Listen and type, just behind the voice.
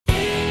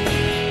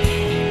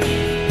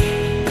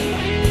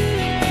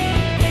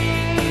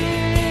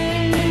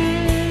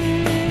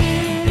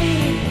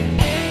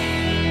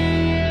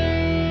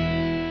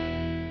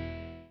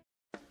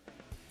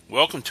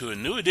Welcome to a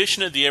new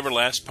edition of the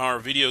Everlast Power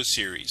video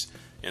series.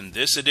 In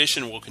this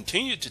edition, we'll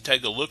continue to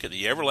take a look at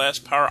the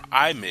Everlast Power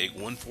MIG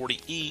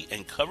 140E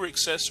and cover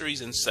accessories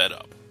and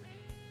setup.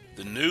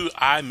 The new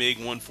MIG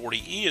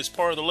 140E is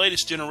part of the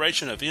latest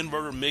generation of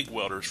Inverter MIG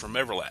welders from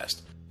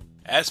Everlast.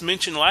 As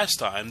mentioned last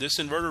time, this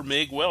Inverter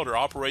MIG welder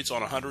operates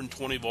on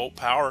 120 volt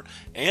power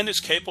and is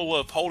capable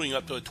of holding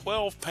up to a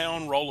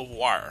 12-pound roll of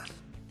wire.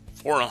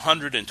 For a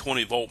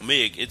 120 volt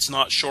MIG, it's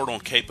not short on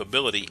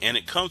capability, and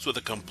it comes with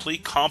a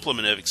complete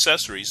complement of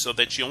accessories so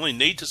that you only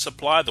need to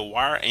supply the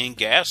wire and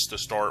gas to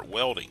start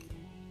welding.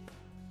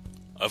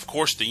 Of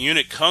course, the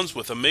unit comes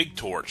with a MIG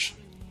torch.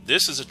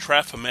 This is a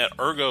Trafomet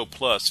Ergo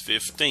Plus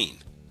 15.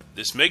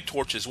 This MIG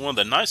torch is one of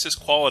the nicest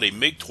quality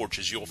MIG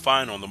torches you'll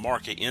find on the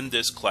market in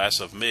this class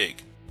of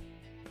MIG.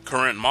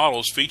 Current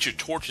models feature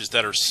torches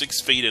that are 6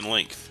 feet in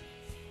length.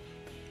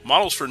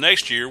 Models for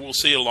next year will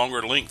see a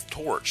longer length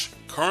torch.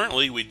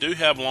 Currently, we do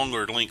have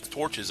longer length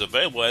torches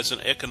available as an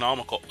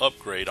economical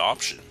upgrade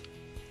option.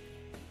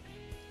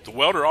 The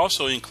welder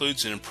also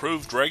includes an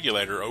improved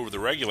regulator over the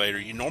regulator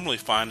you normally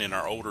find in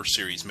our older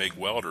series MIG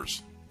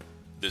welders.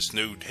 This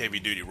new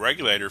heavy-duty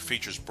regulator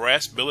features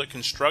brass billet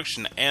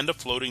construction and a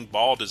floating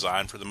ball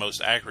design for the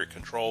most accurate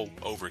control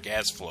over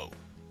gas flow.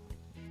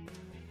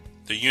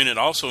 The unit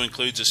also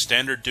includes a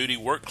standard duty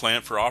work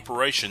clamp for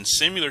operation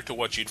similar to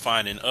what you'd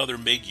find in other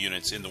MIG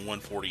units in the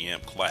 140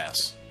 amp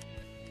class.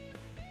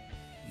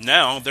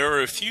 Now, there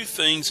are a few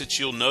things that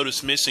you'll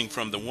notice missing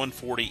from the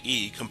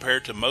 140E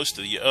compared to most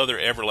of the other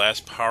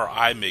Everlast Power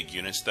MIG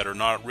units that are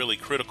not really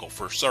critical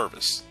for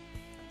service.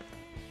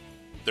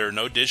 There are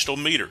no digital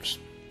meters.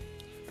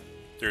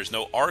 There is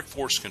no arc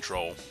force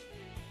control.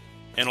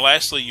 And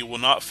lastly, you will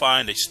not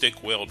find a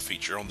stick weld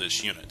feature on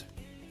this unit.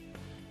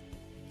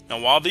 Now,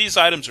 while these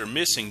items are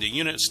missing, the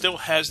unit still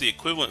has the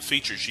equivalent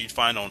features you'd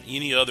find on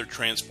any other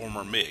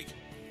transformer MIG.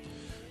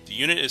 The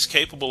unit is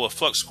capable of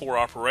flux core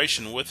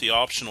operation with the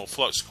optional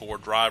flux core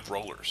drive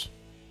rollers.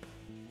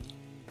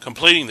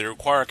 Completing the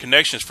required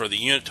connections for the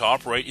unit to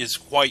operate is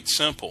quite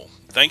simple,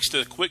 thanks to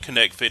the quick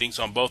connect fittings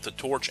on both the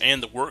torch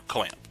and the work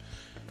clamp.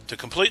 To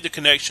complete the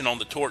connection on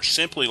the torch,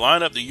 simply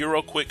line up the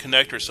Euro quick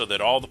connector so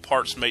that all the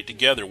parts mate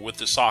together with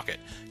the socket.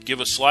 Give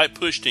a slight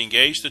push to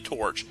engage the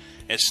torch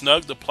and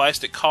snug the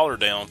plastic collar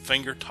down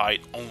finger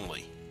tight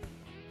only.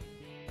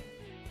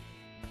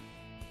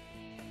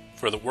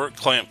 For the work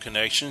clamp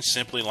connection,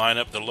 simply line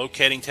up the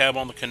locating tab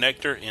on the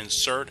connector,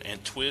 insert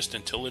and twist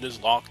until it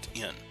is locked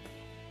in.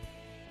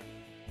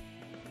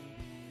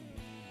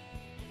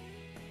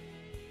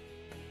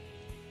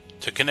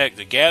 To connect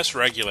the gas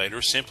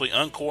regulator, simply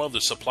uncoil the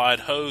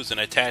supplied hose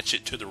and attach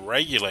it to the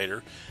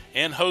regulator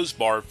and hose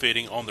bar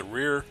fitting on the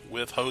rear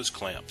with hose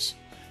clamps.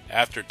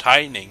 After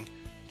tightening,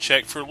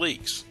 check for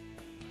leaks.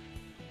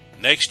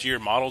 Next year,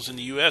 models in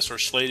the US are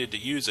slated to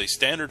use a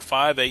standard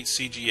 5/8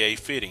 CGA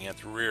fitting at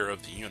the rear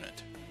of the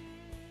unit.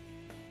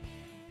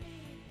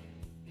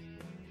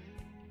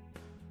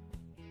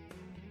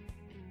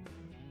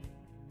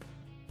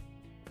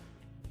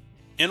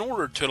 In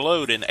order to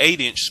load an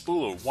 8-inch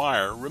spool of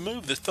wire,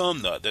 remove the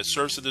thumb nut that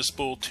serves as the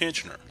spool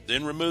tensioner,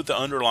 then remove the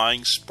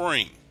underlying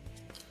spring.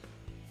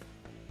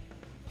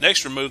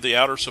 Next, remove the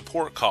outer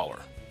support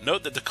collar.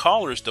 Note that the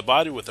collar is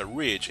divided with a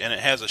ridge and it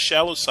has a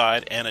shallow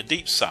side and a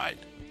deep side.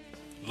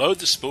 Load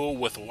the spool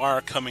with the wire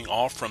coming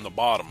off from the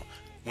bottom.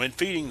 When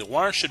feeding, the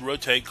wire should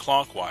rotate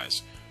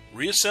clockwise.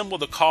 Reassemble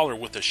the collar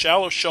with the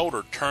shallow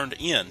shoulder turned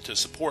in to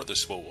support the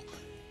spool,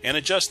 and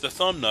adjust the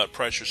thumb nut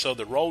pressure so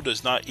the roll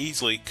does not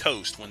easily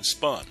coast when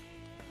spun.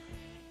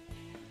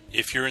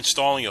 If you're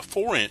installing a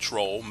 4-inch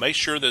roll, make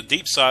sure the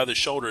deep side of the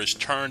shoulder is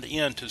turned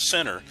in to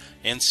center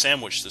and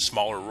sandwich the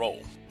smaller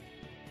roll.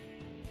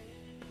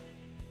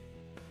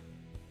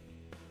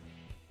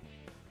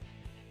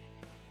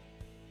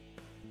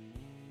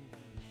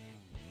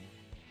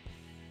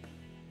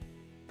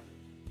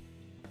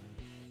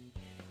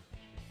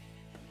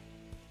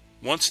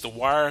 Once the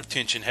wire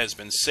tension has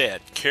been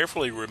set,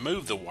 carefully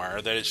remove the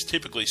wire that is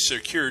typically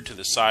secured to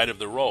the side of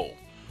the roll.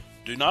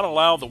 Do not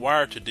allow the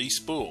wire to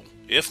despool.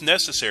 If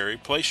necessary,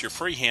 place your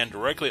free hand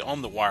directly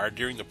on the wire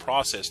during the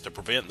process to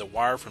prevent the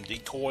wire from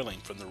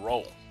decoiling from the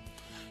roll.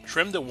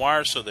 Trim the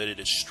wire so that it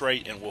is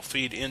straight and will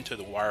feed into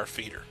the wire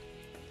feeder.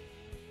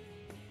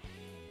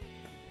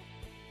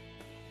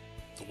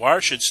 The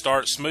wire should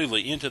start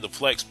smoothly into the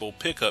flexible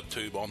pickup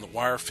tube on the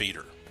wire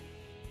feeder.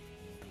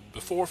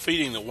 Before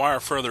feeding the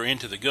wire further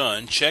into the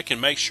gun, check and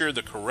make sure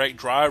the correct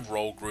drive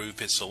roll groove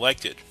is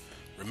selected.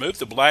 Remove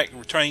the black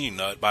retaining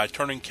nut by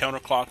turning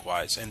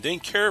counterclockwise, and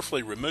then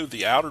carefully remove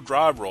the outer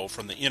drive roll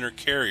from the inner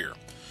carrier.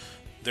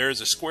 There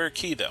is a square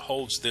key that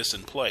holds this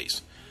in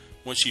place.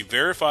 Once you've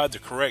verified the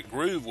correct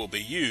groove will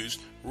be used,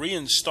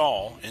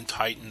 reinstall and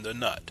tighten the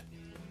nut.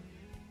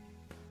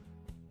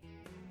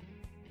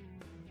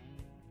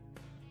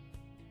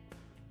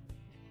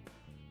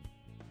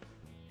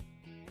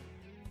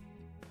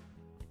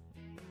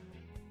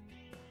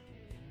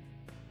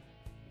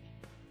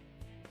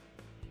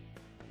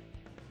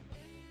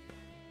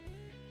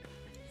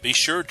 Be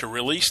sure to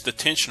release the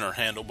tensioner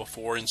handle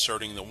before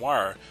inserting the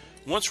wire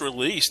Once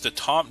released, the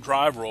top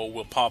drive roll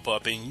will pop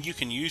up and you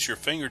can use your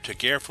finger to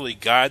carefully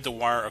guide the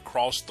wire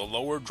across the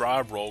lower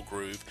drive roll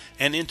groove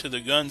and into the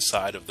gun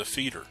side of the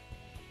feeder.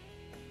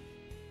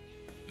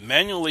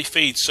 Manually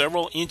feed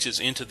several inches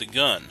into the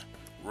gun.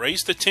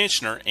 Raise the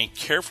tensioner and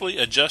carefully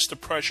adjust the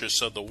pressure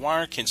so the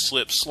wire can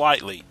slip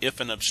slightly if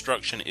an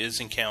obstruction is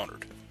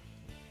encountered.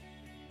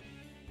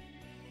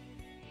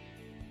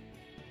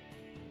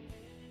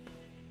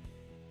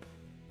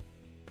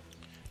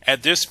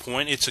 At this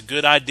point, it's a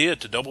good idea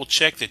to double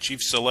check that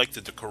you've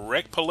selected the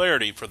correct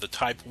polarity for the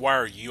type of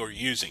wire you are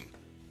using.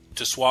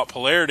 To swap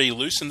polarity,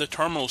 loosen the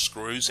terminal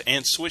screws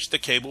and switch the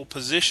cable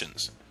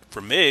positions.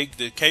 For MIG,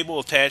 the cable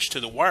attached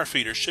to the wire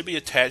feeder should be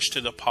attached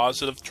to the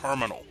positive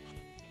terminal.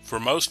 For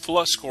most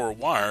flux core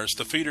wires,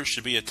 the feeder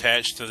should be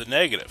attached to the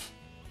negative.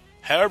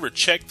 However,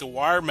 check the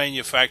wire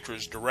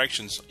manufacturer's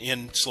directions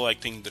in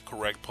selecting the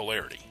correct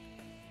polarity.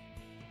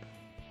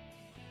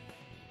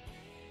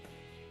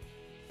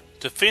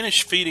 To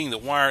finish feeding the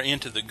wire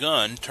into the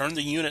gun, turn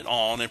the unit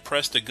on and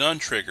press the gun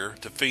trigger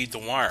to feed the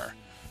wire.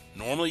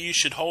 Normally you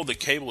should hold the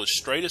cable as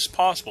straight as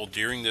possible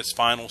during this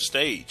final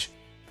stage.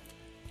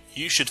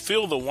 You should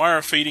feel the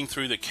wire feeding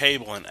through the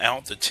cable and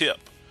out the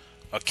tip.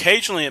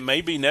 Occasionally it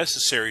may be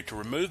necessary to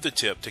remove the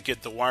tip to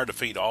get the wire to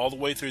feed all the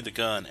way through the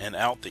gun and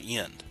out the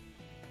end.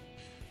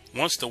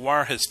 Once the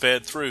wire has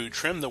fed through,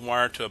 trim the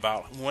wire to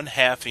about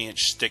 1/2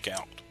 inch stick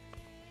out.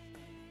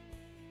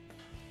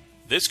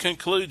 This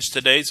concludes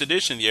today's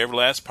edition of the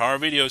Everlast Power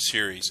Video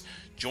Series.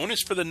 Join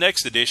us for the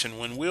next edition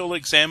when we'll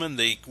examine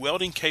the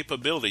welding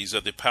capabilities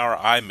of the Power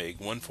iMIG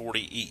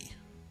 140E.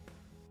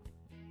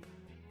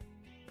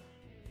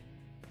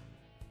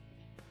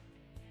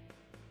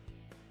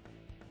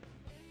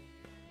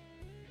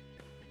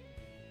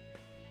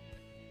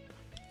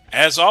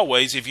 As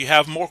always, if you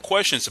have more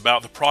questions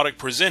about the product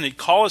presented,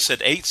 call us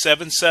at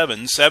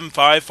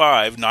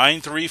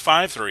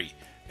 877-755-9353.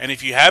 And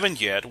if you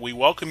haven't yet, we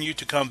welcome you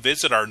to come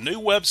visit our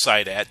new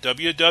website at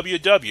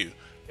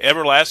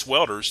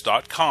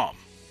www.everlastwelders.com.